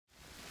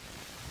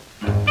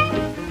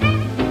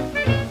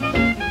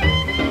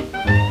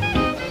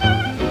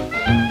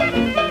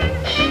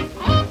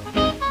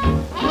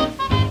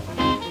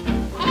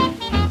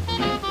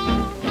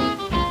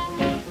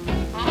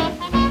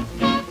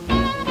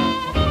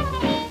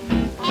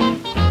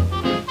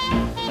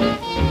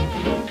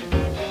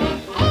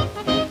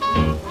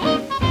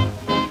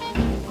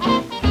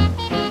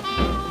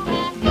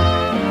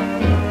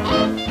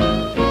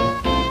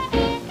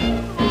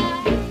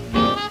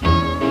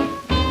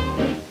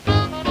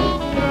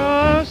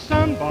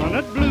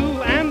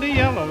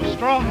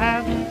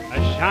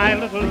shy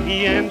little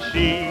he and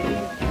she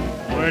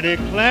were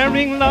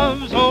declaring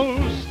love's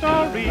old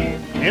story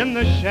in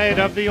the shade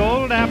of the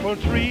old apple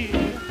tree.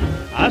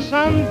 A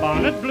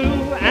sunbonnet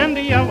blue and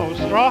a yellow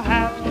straw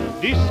hat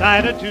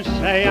decided to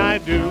say I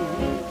do.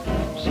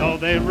 So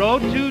they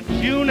rode to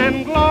tune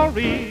and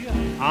glory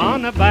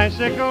on a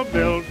bicycle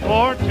built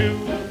for two.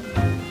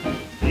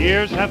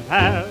 Years have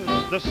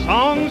passed, the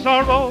songs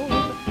are old,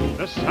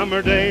 the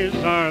summer days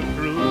are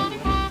through.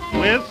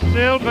 With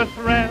silver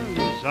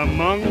threads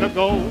among the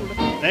gold,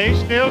 they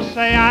still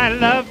say I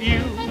love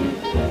you.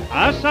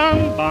 A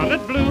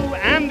sunbonnet blue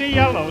and a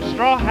yellow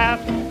straw hat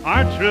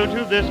are true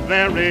to this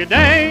very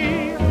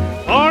day,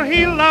 for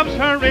he loves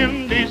her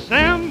in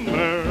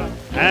December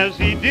as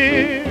he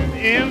did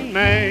in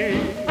May.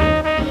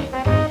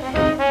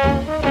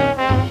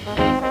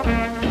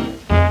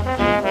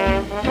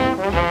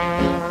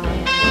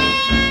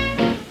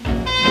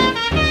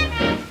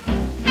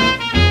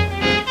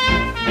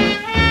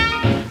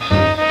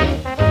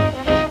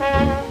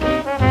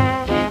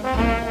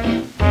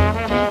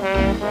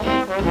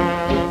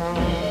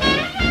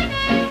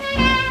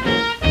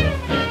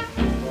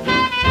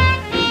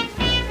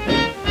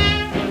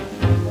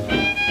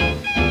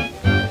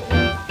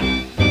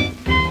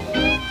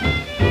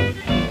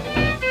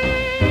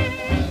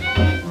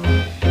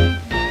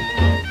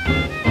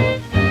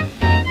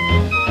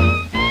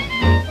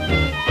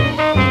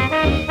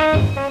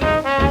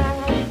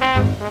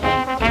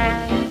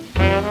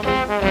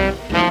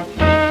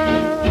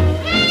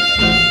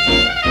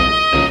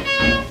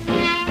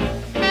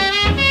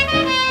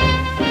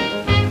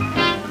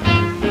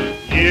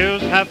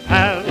 Years have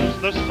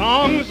passed, the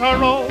songs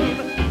are old,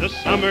 the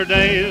summer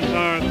days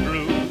are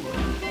through.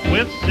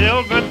 With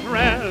silver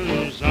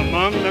threads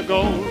among the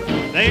gold,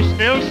 they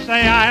still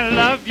say I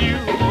love you.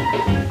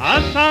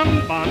 A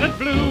sunbonnet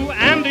blue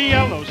and a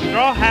yellow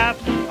straw hat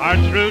are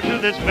true to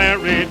this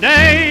very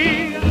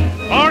day,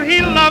 for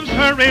he loves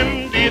her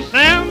in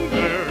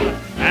December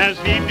as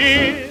he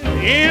did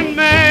in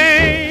May.